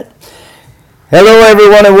Hello,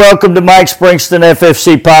 everyone, and welcome to Mike Springston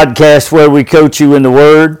FFC Podcast, where we coach you in the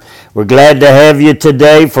Word. We're glad to have you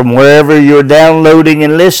today from wherever you're downloading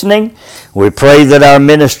and listening. We pray that our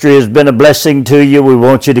ministry has been a blessing to you. We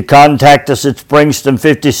want you to contact us at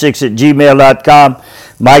springston56@gmail.com,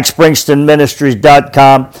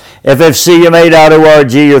 MikeSpringstonMinistries.com,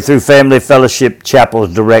 FFCMA.org, or through Family Fellowship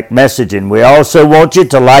Chapel's direct messaging. We also want you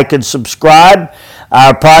to like and subscribe to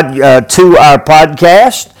our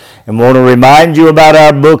podcast. And want to remind you about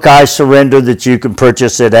our book, I Surrender, that you can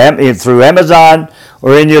purchase through Amazon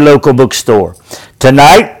or in your local bookstore.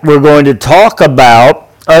 Tonight, we're going to talk about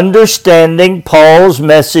understanding Paul's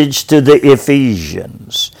message to the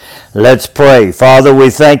Ephesians. Let's pray. Father,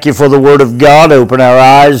 we thank you for the Word of God. Open our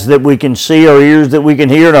eyes that we can see, our ears that we can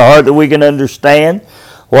hear, and our heart that we can understand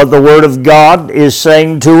what the Word of God is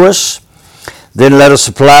saying to us. Then let us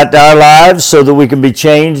apply it to our lives so that we can be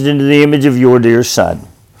changed into the image of your dear Son.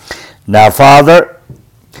 Now, Father,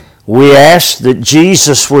 we ask that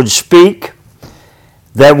Jesus would speak,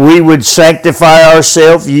 that we would sanctify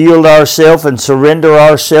ourselves, yield ourselves, and surrender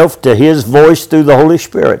ourselves to His voice through the Holy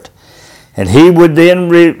Spirit. And He would then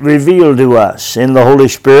reveal to us in the Holy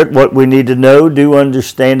Spirit what we need to know, do,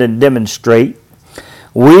 understand, and demonstrate.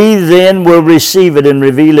 We then will receive it and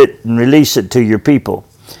reveal it and release it to your people.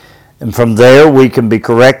 And from there we can be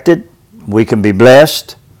corrected, we can be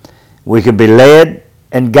blessed, we can be led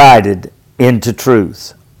and guided into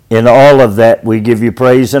truth. In all of that, we give you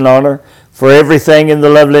praise and honor for everything in the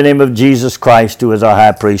lovely name of Jesus Christ, who is our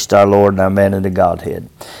high priest, our Lord, and our man in the Godhead.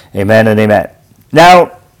 Amen and amen.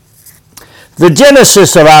 Now, the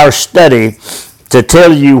genesis of our study, to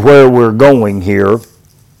tell you where we're going here,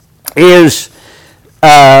 is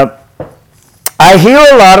I hear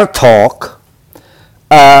a lot of talk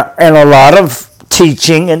and a lot of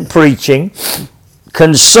teaching and preaching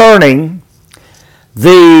concerning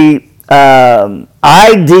the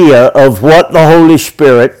idea of what the Holy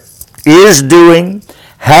Spirit is doing,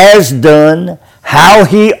 has done, how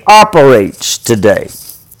He operates today.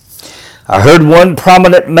 I heard one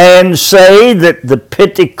prominent man say that the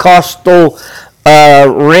Pentecostal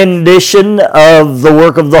rendition of the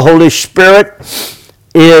work of the Holy Spirit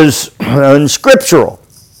is unscriptural.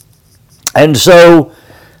 And so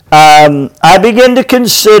I begin to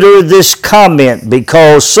consider this comment,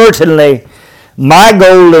 because certainly my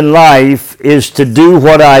goal in life is to do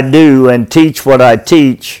what I do and teach what I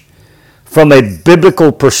teach from a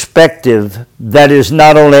biblical perspective that is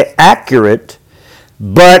not only accurate,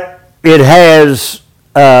 but it has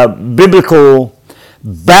biblical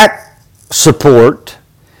back support,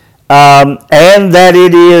 and that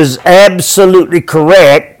it is absolutely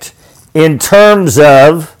correct in terms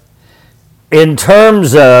of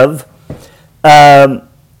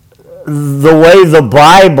the way the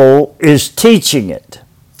Bible is teaching it.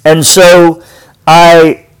 And so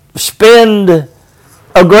I spend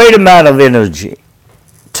a great amount of energy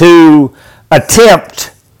to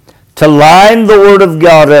attempt to line the Word of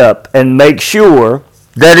God up and make sure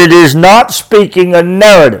that it is not speaking a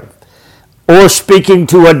narrative or speaking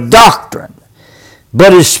to a doctrine,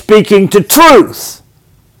 but is speaking to truth.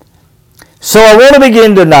 So I want to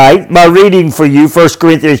begin tonight by reading for you 1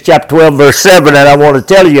 Corinthians chapter 12, verse 7, and I want to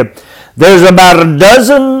tell you there's about a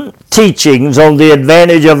dozen teachings on the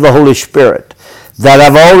advantage of the Holy Spirit that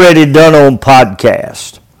I've already done on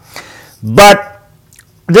podcast. But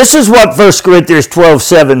this is what 1 Corinthians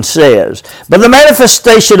 12:7 says. But the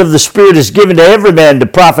manifestation of the Spirit is given to every man to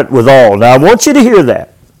profit withal. Now I want you to hear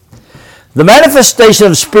that. The manifestation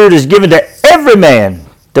of the Spirit is given to every man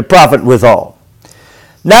to profit withal.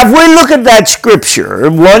 Now if we look at that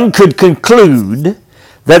scripture, one could conclude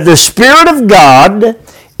that the Spirit of God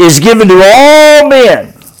is given to all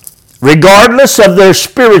men, regardless of their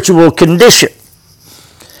spiritual condition.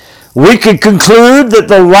 We could conclude that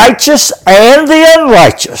the righteous and the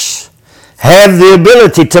unrighteous have the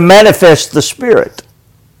ability to manifest the Spirit.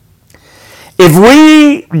 If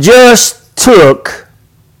we just took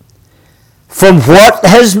from what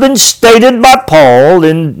has been stated by Paul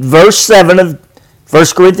in verse 7 of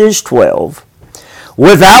 1 Corinthians 12,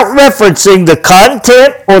 without referencing the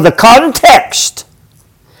content or the context,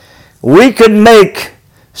 we could make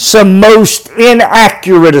some most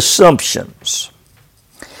inaccurate assumptions.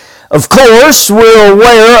 Of course, we're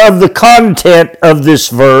aware of the content of this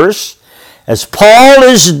verse as Paul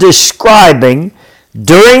is describing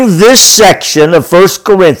during this section of 1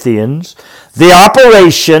 Corinthians the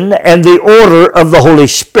operation and the order of the Holy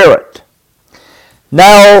Spirit.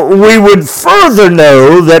 Now, we would further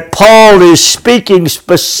know that Paul is speaking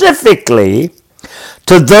specifically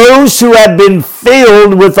to those who have been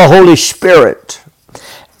filled with the Holy Spirit.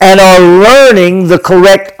 and are learning the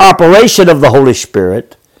correct operation of the Holy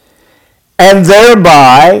Spirit, and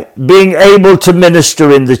thereby being able to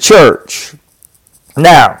minister in the church.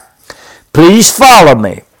 Now, please follow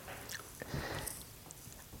me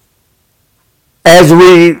as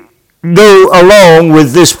we go along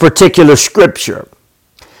with this particular scripture.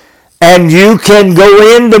 And you can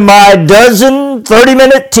go into my dozen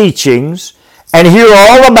 30-minute teachings and hear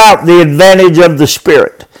all about the advantage of the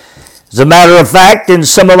Spirit. As a matter of fact, in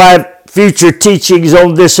some of my future teachings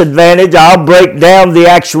on this advantage, I'll break down the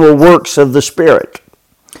actual works of the Spirit.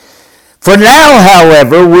 For now,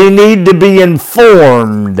 however, we need to be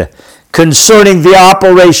informed concerning the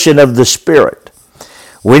operation of the Spirit.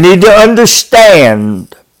 We need to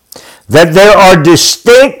understand that there are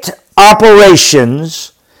distinct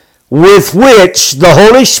operations with which the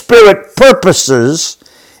Holy Spirit purposes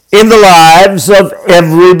in the lives of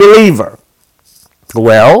every believer.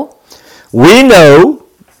 Well, we know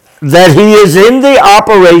that He is in the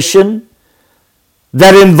operation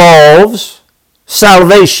that involves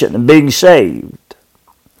salvation and being saved.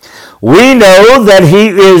 We know that He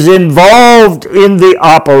is involved in the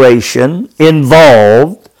operation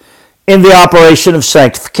of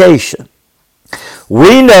sanctification.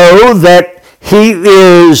 We know that He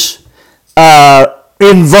is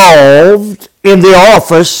involved in the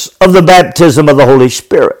office of the baptism of the Holy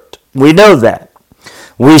Spirit. We know that.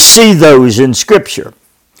 We see those in Scripture.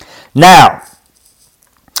 Now,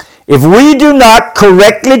 if we do not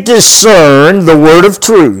correctly discern the word of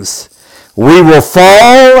truth, we will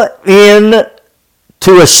fall into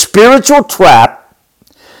a spiritual trap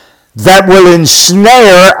that will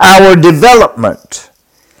ensnare our development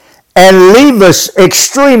and leave us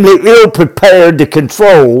extremely ill-prepared to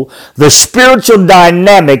control the spiritual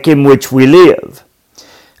dynamic in which we live.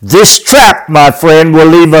 This trap, my friend, will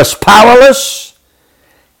leave us powerless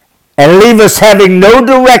and leave us having no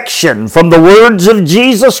direction from the words of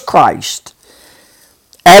Jesus Christ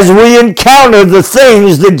as we encounter the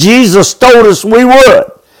things that Jesus told us we would,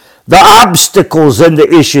 the obstacles and the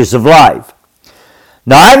issues of life.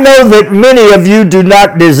 Now, I know that many of you do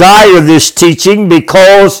not desire this teaching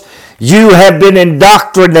because you have been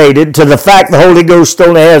indoctrinated to the fact the Holy Ghost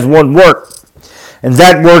only has one work, and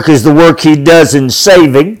that work is the work He does in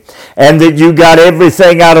saving, and that you got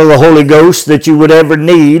everything out of the Holy Ghost that you would ever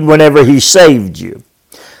need whenever He saved you.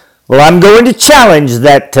 Well, I'm going to challenge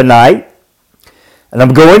that tonight, and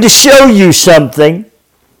I'm going to show you something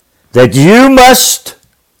that you must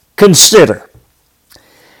consider.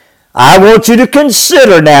 I want you to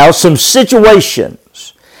consider now some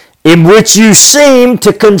situations in which you seem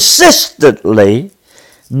to consistently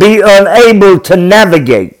be unable to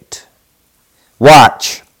navigate.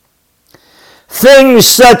 Watch. Things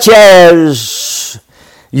such as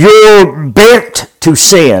you're bent to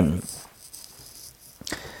sin.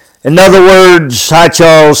 In other words, hi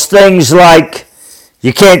Charles, things like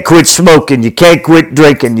you can't quit smoking, you can't quit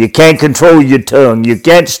drinking, you can't control your tongue, you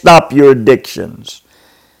can't stop your addictions.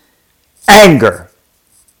 Anger.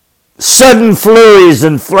 Sudden flurries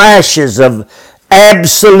and flashes of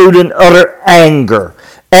absolute and utter anger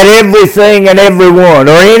at everything and everyone,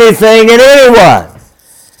 or anything and anyone.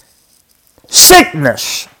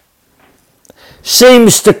 Sickness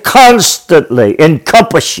seems to constantly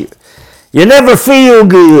encompass you. You never feel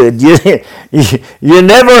good. You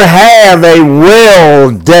never have a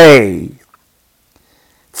well day.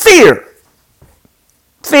 Fear.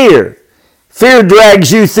 Fear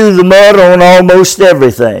drags you through the mud on almost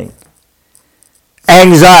everything.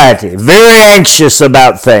 Anxiety, very anxious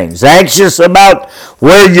about things, anxious about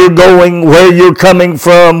where you're going, where you're coming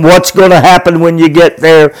from, what's going to happen when you get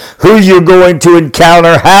there, who you're going to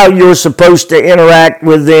encounter, how you're supposed to interact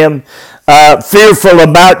with them, fearful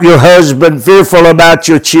about your husband, fearful about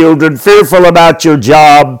your children, fearful about your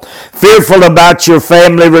job, fearful about your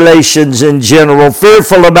family relations in general,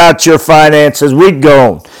 fearful about your finances. We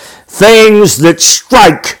go on. Things that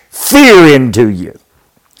strike fear into you.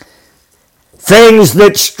 Things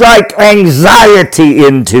that strike anxiety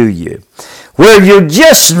into you, where you're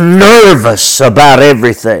just nervous about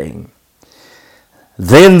everything.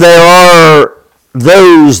 Then there are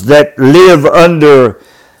those that live under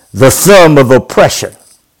the thumb of oppression,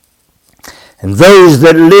 and those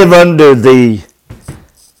that live under the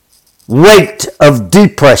weight of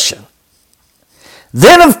depression.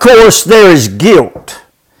 Then, of course, there is guilt.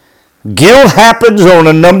 Guilt happens on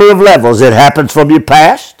a number of levels. It happens from your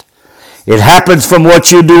past. It happens from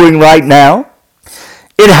what you're doing right now.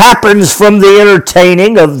 It happens from the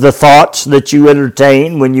entertaining of the thoughts that you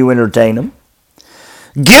entertain when you entertain them.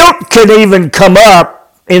 Guilt can even come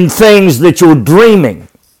up in things that you're dreaming.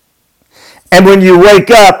 And when you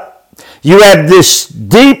wake up, You have this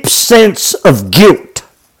deep sense of guilt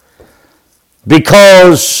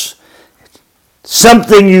because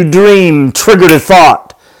something you dreamed triggered a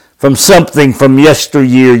thought from something from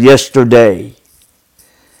yesteryear, yesterday.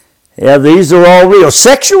 Yeah, these are all real.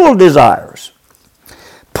 Sexual desires.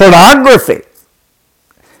 Pornography.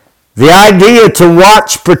 The idea to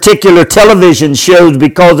watch particular television shows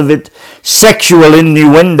because of its sexual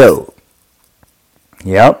innuendo.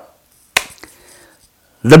 Yep.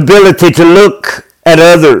 The ability to look at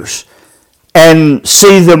others and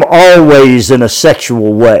see them always in a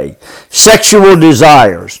sexual way. Sexual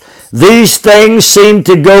desires. These things seem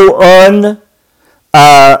to go on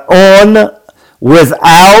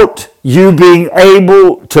without you being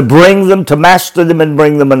able to bring them, to master them and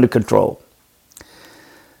bring them under control.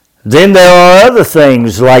 Then there are other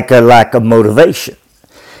things like a lack of motivation.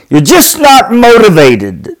 You're just not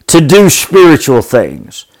motivated to do spiritual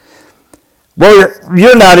things. Well,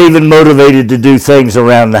 you're not even motivated to do things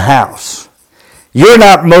around the house. You're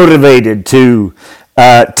not motivated to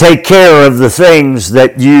take care of the things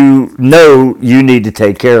that you know you need to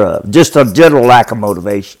take care of. Just a general lack of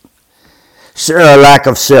motivation. A lack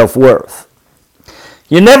of self-worth.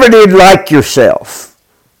 You never did like yourself.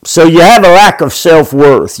 So you have a lack of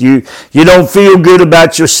self-worth. You don't feel good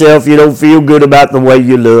about yourself. You don't feel good about the way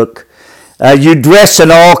you look. You dress in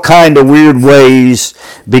all kind of weird ways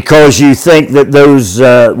because you think that those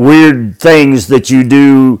weird things that you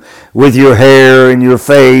do with your hair and your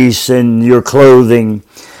face and your clothing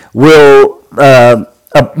will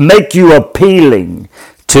make you appealing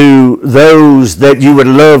to those that you would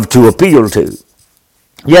love to appeal to.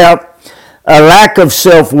 Yeah, a lack of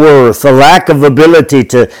self-worth, a lack of ability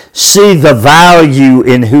to see the value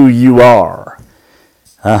in who you are.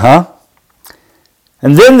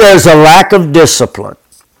 And then there's a lack of discipline.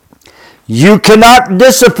 You cannot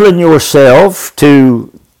discipline yourself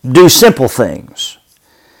to do simple things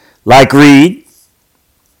like read,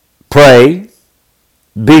 pray,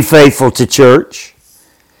 be faithful to church.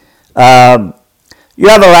 You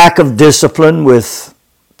have a lack of discipline with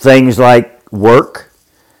things like work,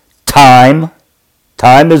 time.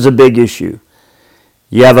 Time is a big issue.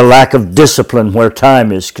 You have a lack of discipline where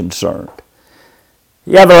time is concerned.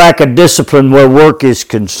 You have a lack of discipline where work is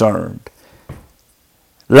concerned.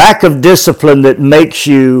 Lack of discipline that makes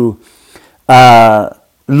you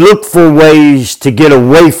look for ways to get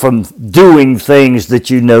away from doing things that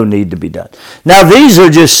you know need to be done. Now, these are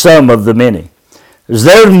just some of the many. There's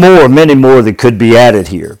many more that could be added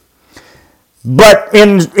here. But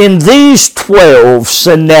in these 12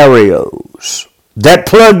 scenarios that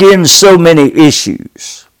plug in so many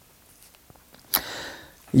issues,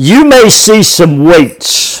 you may see some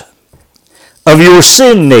weights of your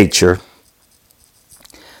sin nature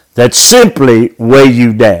that simply weigh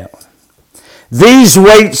you down. These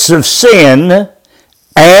weights of sin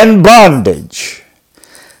and bondage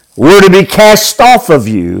were to be cast off of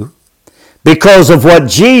you because of what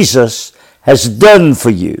Jesus has done for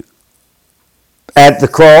you at the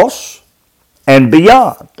cross and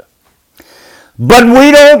beyond. But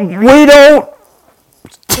we don't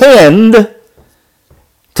tend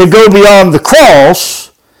to go beyond the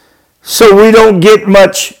cross, so we don't get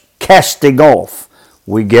much casting off.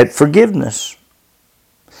 We get forgiveness,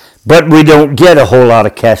 but we don't get a whole lot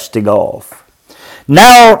of casting off.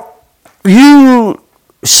 Now, you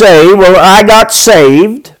say, well, I got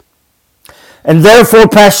saved, and therefore,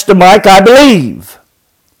 Pastor Mike, I believe.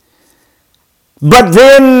 But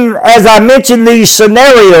then, as I mentioned these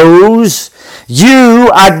scenarios, you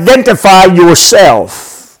identify yourself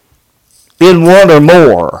in one or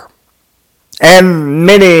more, and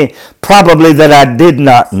many probably that I did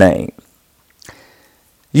not name.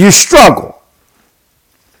 You struggle,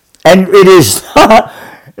 and it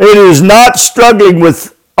is not struggling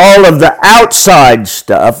with all of the outside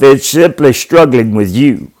stuff. It's simply struggling with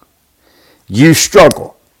you. You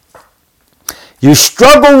struggle. You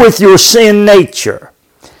struggle with your sin nature,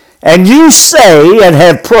 and you say and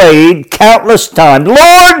have prayed countless times,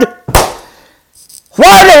 Lord,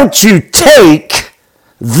 why don't you take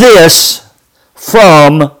this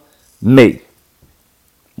from me?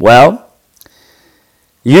 Well,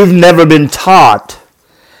 you've never been taught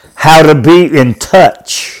how to be in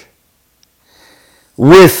touch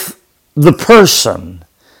with the person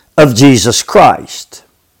of Jesus Christ,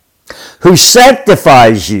 who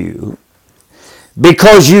sanctifies you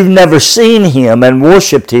because you've never seen him and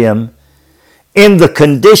worshiped him in the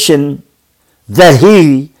condition that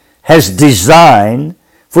he has designed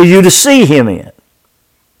for you to see him in,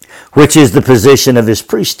 which is the position of his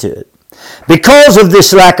priesthood. Because of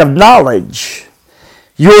this lack of knowledge,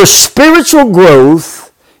 your spiritual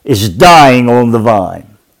growth is dying on the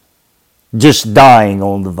vine. just dying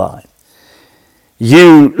on the vine.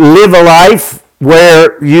 You live a life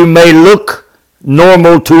where you may look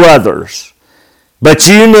normal to others, but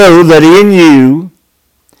you know that in you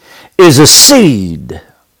is a seed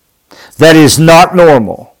that is not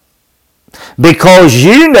normal. Because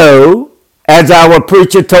you know, as our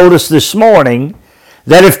preacher told us this morning,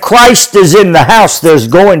 that if Christ is in the house, there's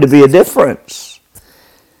going to be a difference.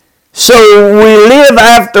 So we live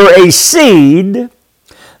after a seed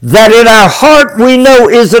that in our heart we know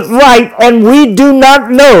isn't right, and we do not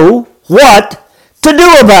know what to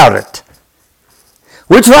do about it.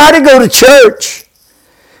 We try to go to church.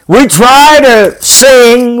 We try to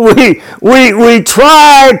sing. We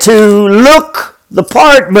try to look the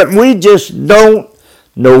part, but we just don't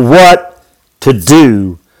know what to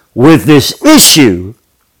do with this issue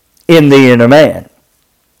in the inner man.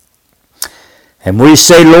 And we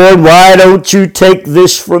say, Lord, why don't you take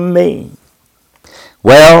this from me?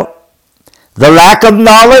 Well, the lack of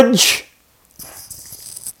knowledge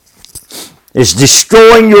is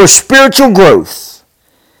destroying your spiritual growth,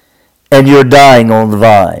 and you're dying on the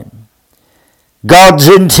vine. God's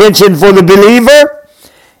intention for the believer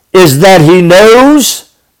is that he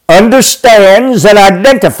knows, understands, and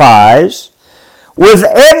identifies with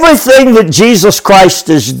everything that Jesus Christ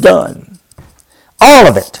has done. All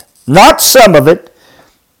of it. Not some of it.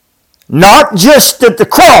 Not just at the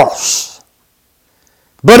cross,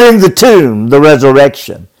 but in the tomb, the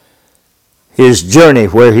resurrection, his journey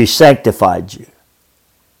where he sanctified you,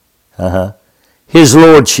 his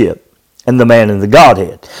lordship, and the man in the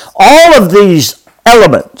Godhead. All of these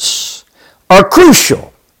elements are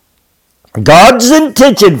crucial. God's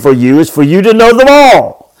intention for you is for you to know them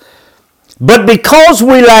all. But because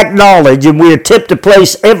we lack knowledge and we attempt to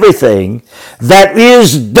place everything that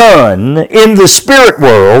is done in the spirit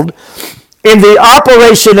world in the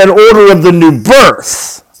operation and order of the new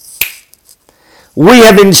birth, we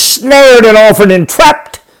have ensnared and often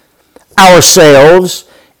entrapped ourselves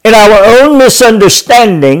in our own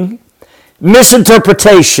misunderstanding,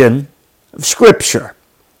 misinterpretation of Scripture.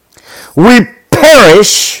 We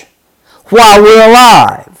perish while we're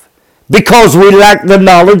alive because we lack the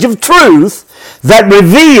knowledge of truth that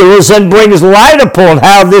reveals and brings light upon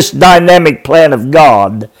how this dynamic plan of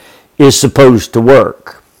God is supposed to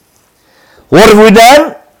work. What have we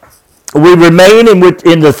done? We remain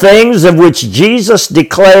in the things of which Jesus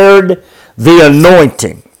declared the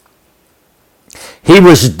anointing. He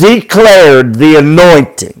was declared the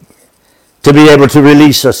anointing to be able to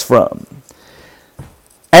release us from.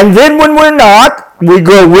 And then when we're not, we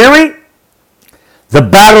grow weary. The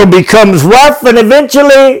battle becomes rough, and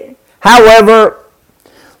eventually, however,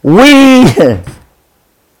 we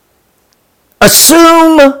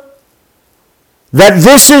assume that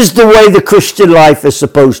this is the way the Christian life is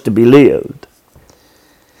supposed to be lived.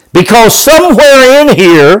 Because somewhere in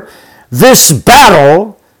here, this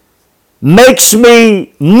battle must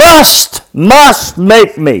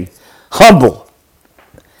make me humble.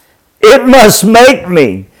 It must make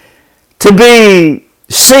me to be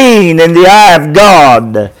seen in the eye of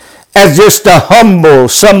God as just a humble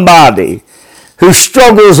somebody who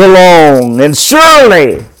struggles along, and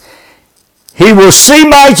surely he will see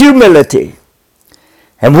my humility,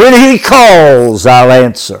 and when he calls, I'll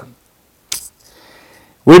answer.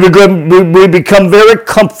 We become very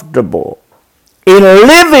comfortable in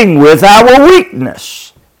living with our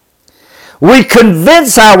weakness. We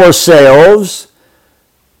convince ourselves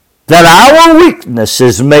that our weakness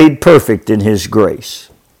is made perfect in his grace.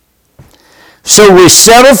 So we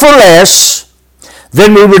settle for less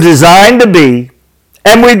than we were designed to be,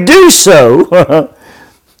 and we do so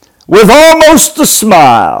with almost a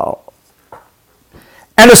smile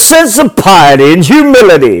and a sense of piety and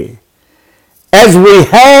humility as we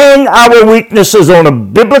hang our weaknesses on a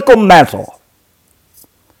biblical mantle,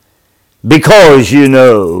 because you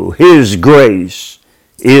know his grace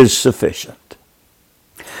is sufficient.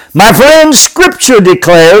 My friends, Scripture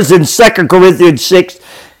declares in 2 Corinthians 6,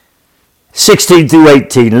 16 through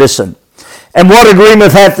 18, listen. And what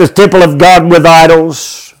agreement hath the temple of God with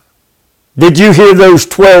idols? Did you hear those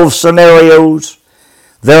 12 scenarios?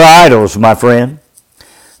 They're idols, my friend.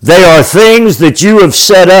 They are things that you have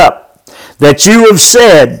set up, that you have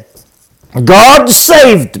said, God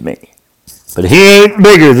saved me, but he ain't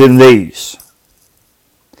bigger than these.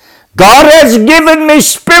 God has given me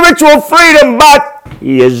spiritual freedom, but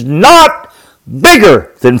he is not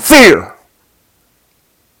bigger than fear.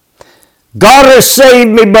 God has saved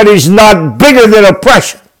me, but he's not bigger than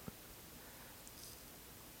oppression.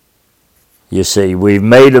 You see, we've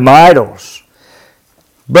made them idols.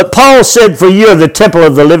 But Paul said, for you are the temple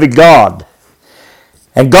of the living God.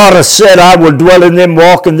 And God has said, I will dwell in them,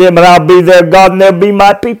 walk in them, and I'll be their God, and they'll be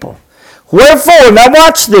my people. Wherefore, now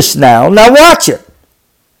watch this now. Now watch it.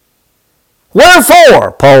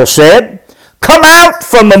 Wherefore, Paul said, come out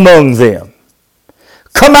from among them.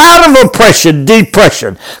 Come out of oppression,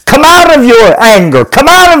 depression. Come out of your anger. Come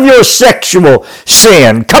out of your sexual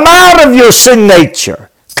sin. Come out of your sin nature.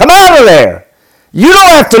 Come out of there. You don't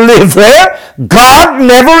have to live there. God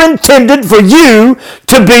never intended for you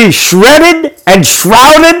to be shredded and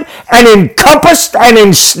shrouded and encompassed and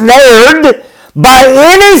ensnared by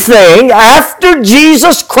anything after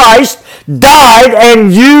Jesus Christ died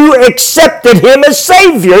and you accepted him as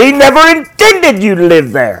Savior. He never intended you to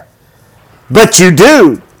live there. But you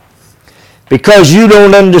do, because you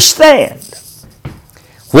don't understand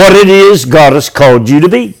what it is God has called you to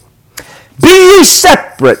be. Be ye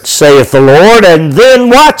separate, saith the Lord, and then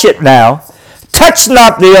watch it now. Touch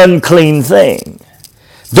not the unclean thing.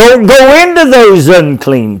 Don't go into those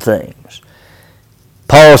unclean things.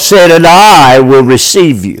 Paul said, and I will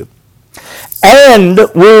receive you, and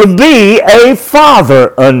will be a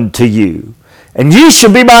father unto you. And ye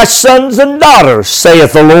shall be my sons and daughters,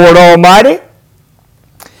 saith the Lord Almighty.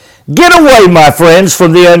 Get away, my friends,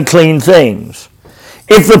 from the unclean things.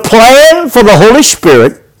 If the plan for the Holy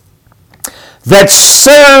Spirit that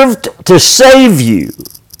served to save you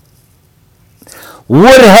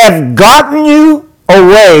would have gotten you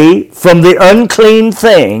away from the unclean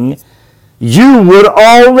thing, you would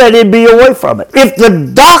already be away from it. If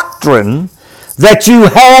the doctrine that you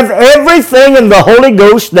have everything in the Holy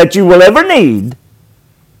Ghost that you will ever need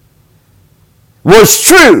was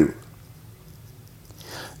true,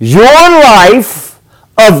 your life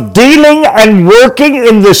of dealing and working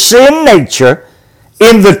in the sin nature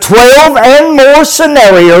in the 12 and more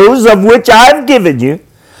scenarios of which I've given you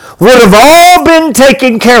would have all been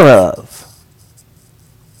taken care of.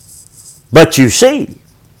 But you see,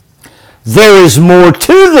 there is more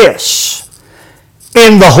to this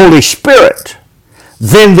in the Holy Spirit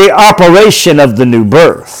than the operation of the new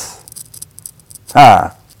birth.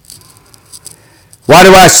 Why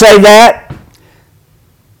do I say that?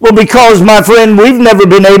 Well, because, my friend, we've never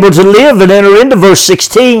been able to live and enter into verse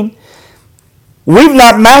 16. We've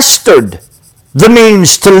not mastered the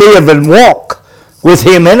means to live and walk with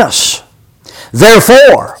him in us.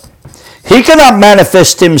 Therefore, he cannot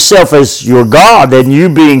manifest himself as your God and you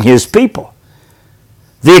being his people.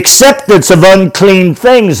 The acceptance of unclean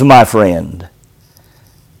things, my friend.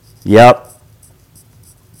 Yep.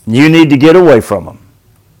 You need to get away from them.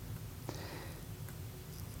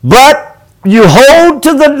 But you hold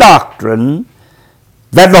to the doctrine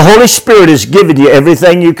that the Holy Spirit has given you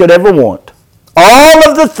everything you could ever want. All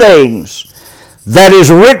of the things that is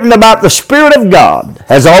written about the Spirit of God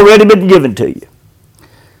has already been given to you.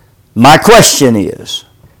 My question is,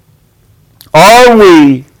 are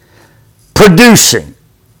we producing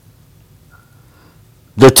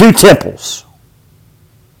the two temples?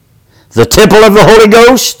 The temple of the Holy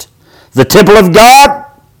Ghost, the temple of God,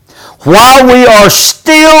 while we are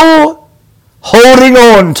still holding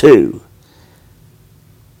on to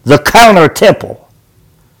the counter temple,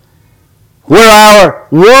 where our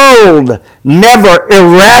world never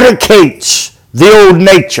eradicates the old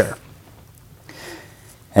nature.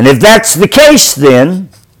 And if that's the case, then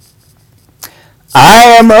I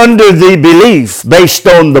am under the belief, based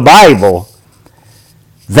on the Bible,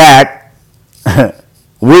 that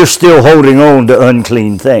we're still holding on to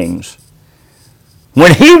unclean things.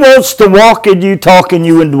 When he wants to walk in you, talk in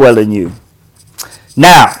you, and dwell in you.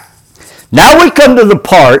 Now we come to the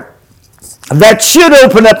part that should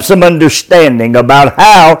open up some understanding about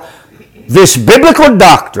how this biblical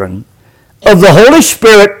doctrine of the Holy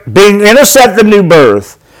Spirit being in us at the new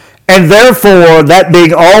birth, and therefore that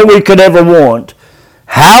being all we could ever want,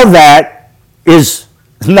 how that is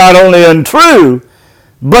not only untrue,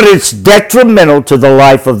 but it's detrimental to the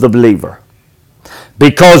life of the believer.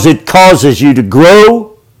 Because it causes you to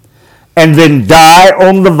grow and then die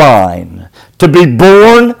on the vine. To be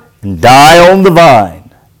born and die on the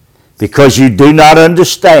vine. Because you do not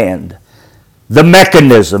understand the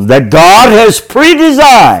mechanism that God has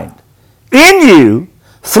pre-designed in you,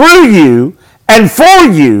 through you, and for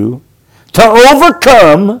you to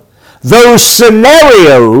overcome those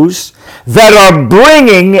scenarios that are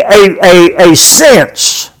bringing a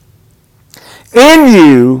sense in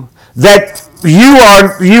you that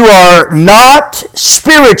you are not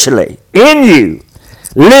spiritually in you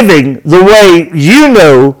living the way you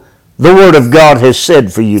know the Word of God has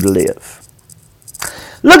said for you to live.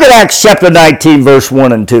 Look at Acts chapter 19, verse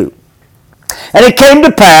 1 and 2. And it came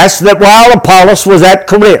to pass that while Apollos was at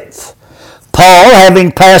Corinth, Paul,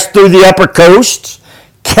 having passed through the upper coasts,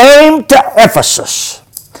 came to Ephesus.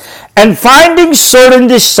 And finding certain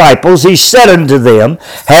disciples, he said unto them,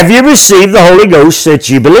 Have ye received the Holy Ghost since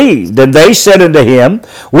ye believed? And they said unto him,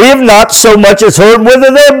 We have not so much as heard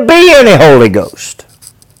whether there be any Holy Ghost.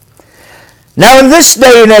 Now in this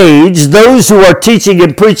day and age, those who are teaching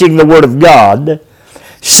and preaching the Word of God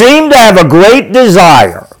seem to have a great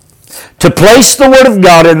desire to place the Word of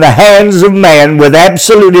God in the hands of man with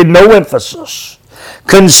absolutely no emphasis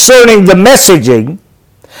concerning the messaging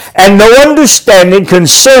and no understanding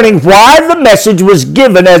concerning why the message was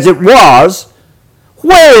given as it was,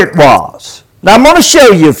 where it was. Now I'm going to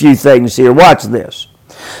show you a few things here. Watch this.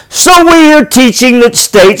 So we hear teaching that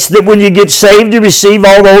states that when you get saved, you receive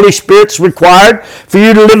all the Holy Spirit's required for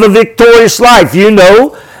you to live a victorious life. You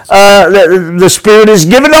know, the Spirit is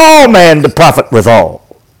given to all man to profit withal.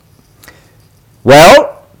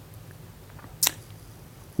 Well,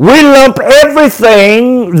 we lump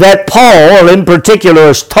everything that Paul in particular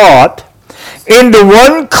has taught into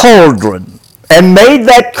one cauldron and made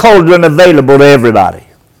that cauldron available to everybody.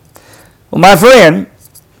 Well, my friend,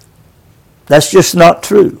 that's just not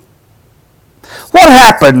true. What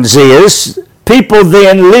happens is people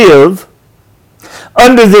then live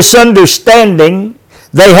under this understanding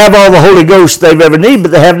they have all the Holy Ghost they've ever need, but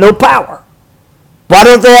they have no power. Why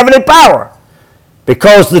don't they have any power?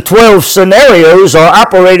 Because the 12 scenarios are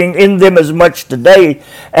operating in them as much today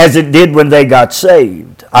as it did when they got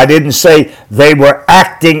saved. I didn't say they were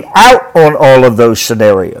acting out on all of those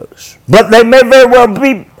scenarios, but they may very well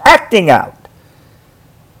be acting out.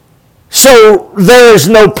 So there is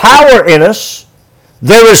no power in us.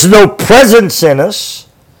 There is no presence in us.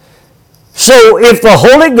 So if the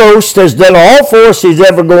Holy Ghost has done all for us he's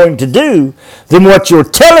ever going to do, then what you're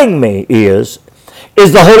telling me is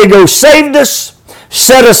the Holy Ghost saved us,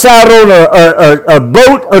 set us out on a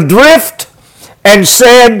boat adrift, and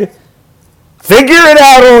said, figure it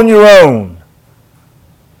out on your own.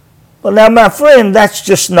 Well, now, my friend, that's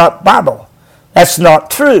just not Bible. That's not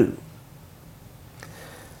true.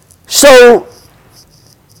 So,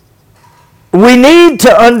 we need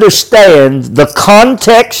to understand the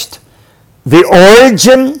context, the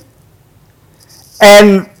origin,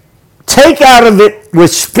 and take out of it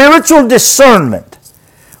with spiritual discernment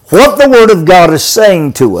what the Word of God is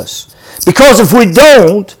saying to us. Because if we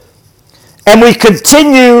don't, and we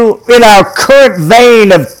continue in our current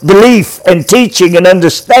vein of belief and teaching and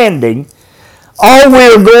understanding, all we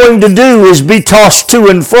are going to do is be tossed to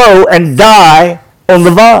and fro and die on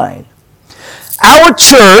the vine. Our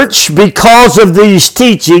church, because of these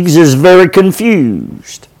teachings, is very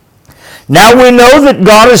confused. Now we know that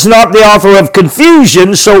God is not the author of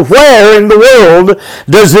confusion, so where in the world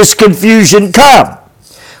does this confusion come?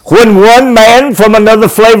 When one man from another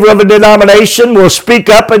flavor of a denomination will speak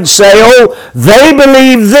up and say, oh, they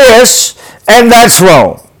believe this, and that's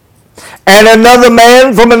wrong. And another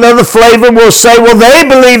man from another flavor will say, well, they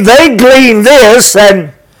believe they glean this,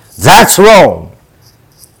 and that's wrong.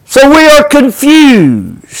 So we are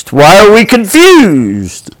confused. Why are we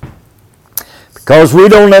confused? Because we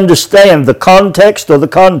don't understand the context or the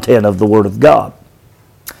content of the Word of God.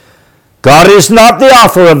 God is not the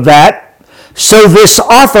author of that. So this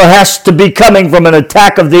author has to be coming from an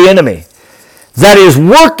attack of the enemy that is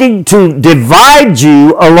working to divide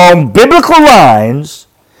you along biblical lines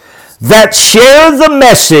that share the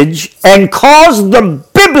message and cause the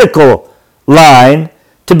biblical line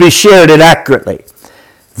to be shared inaccurately.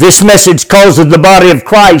 This message causes the body of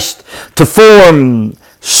Christ to form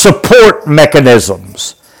support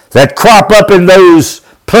mechanisms that crop up in those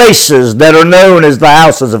places that are known as the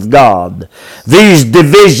houses of God. These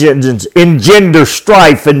divisions engender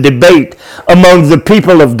strife and debate among the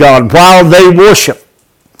people of God while they worship.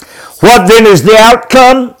 What then is the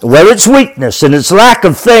outcome? Well, it's weakness and it's lack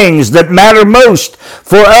of things that matter most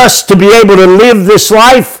for us to be able to live this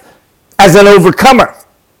life as an overcomer.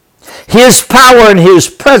 His power and His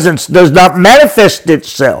presence does not manifest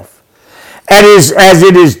itself as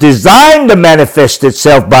it is designed to manifest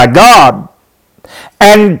itself by God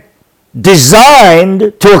and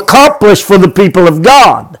designed to accomplish for the people of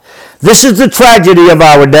God. This is the tragedy of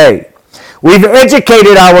our day. We've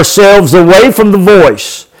educated ourselves away from the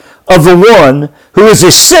voice of the one who is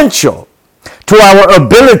essential to our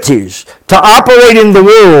abilities to operate in the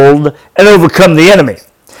world and overcome the enemy.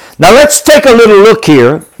 Now let's take a little look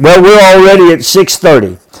here. Well, we're already at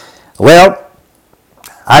 6:30. Well,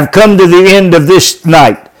 I've come to the end of this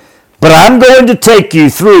night. But I'm going to take you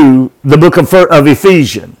through the book of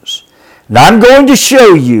Ephesians. And I'm going to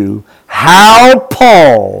show you how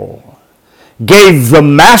Paul gave the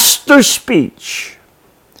master speech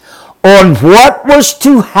on what was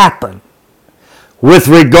to happen with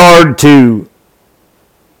regard to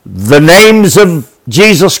the names of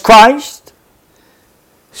Jesus Christ,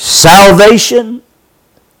 salvation,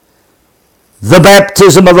 the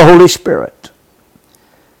baptism of the Holy Spirit,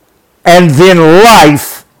 and then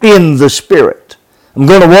life in the Spirit. I'm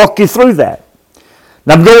going to walk you through that.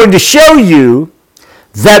 And I'm going to show you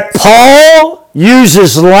that Paul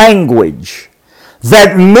uses language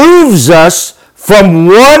that moves us from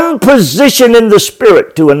one position in the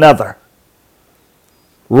Spirit to another,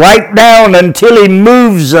 right down until he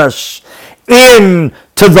moves us into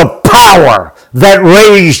the power that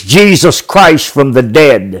raised Jesus Christ from the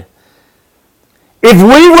dead. If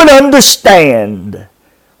we would understand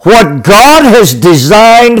what God has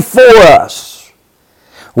designed for us,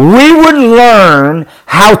 we would learn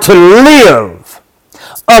how to live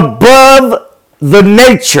above the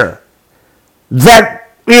nature that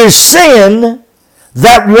is sin,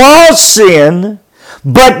 that was sin,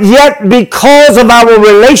 but yet because of our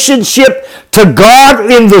relationship to God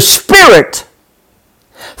in the Spirit,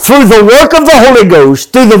 through the work of the Holy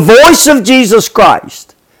Ghost, through the voice of Jesus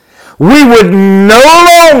Christ, we would no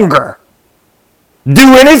longer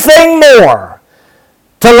do anything more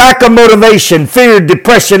to lack of motivation, fear,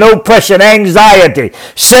 depression, oppression, anxiety,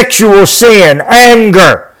 sexual sin,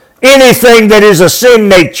 anger, anything that is a sin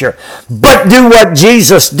nature, but do what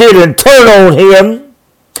Jesus did and turn on him,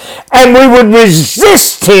 and we would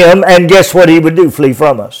resist him, and guess what he would do? Flee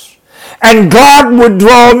from us. And God would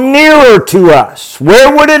draw nearer to us.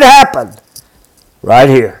 Where would it happen? Right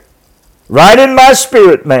here. Right in my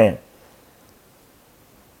spirit, man.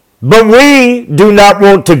 But we do not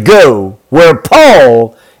want to go where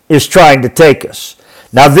Paul is trying to take us.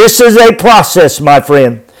 Now this is a process, my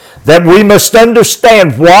friend, that we must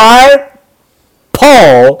understand why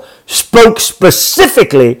Paul spoke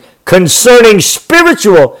specifically concerning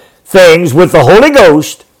spiritual things with the Holy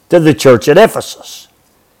Ghost to the church at Ephesus.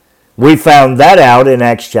 We found that out in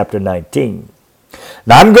Acts chapter 19.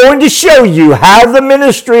 Now I'm going to show you how the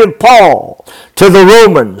ministry of Paul to the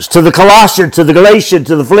Romans, to the Colossians, to the Galatians,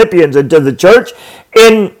 to the Philippians, and to the church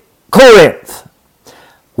in Corinth,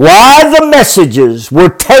 why the messages were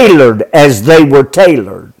tailored as they were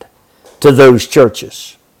tailored to those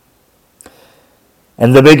churches.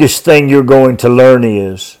 And the biggest thing you're going to learn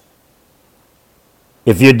is,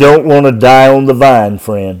 if you don't want to die on the vine,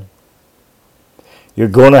 friend, you're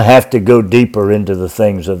going to have to go deeper into the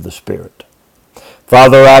things of the Spirit.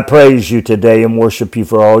 Father, I praise you today and worship you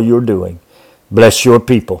for all you're doing. Bless your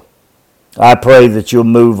people. I pray that you'll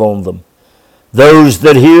move on them. Those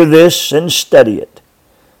that hear this and study it,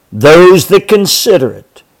 those that consider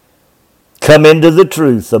it, come into the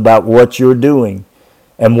truth about what you're doing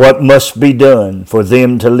and what must be done for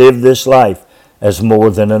them to live this life as more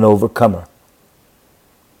than an overcomer.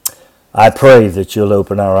 I pray that you'll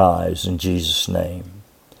open our eyes in Jesus' name.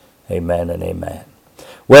 Amen and amen.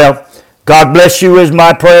 Well, God bless you is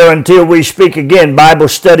my prayer until we speak again. Bible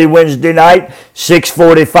study Wednesday night,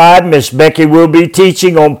 6:45. Miss Becky will be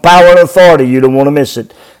teaching on power and authority. You don't want to miss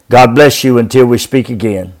it. God bless you until we speak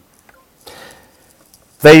again.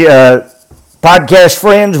 Podcast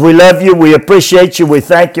friends, we love you. We appreciate you. We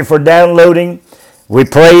thank you for downloading. We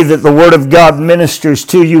pray that the Word of God ministers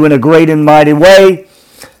to you in a great and mighty way.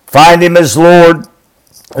 Find Him as Lord.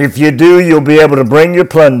 If you do, you'll be able to bring your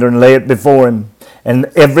plunder and lay it before Him, and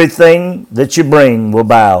everything that you bring will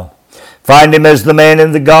bow. Find Him as the man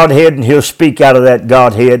in the Godhead, and He'll speak out of that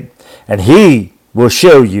Godhead, and He will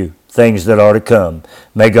show you things that are to come.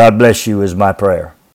 May God bless you is my prayer.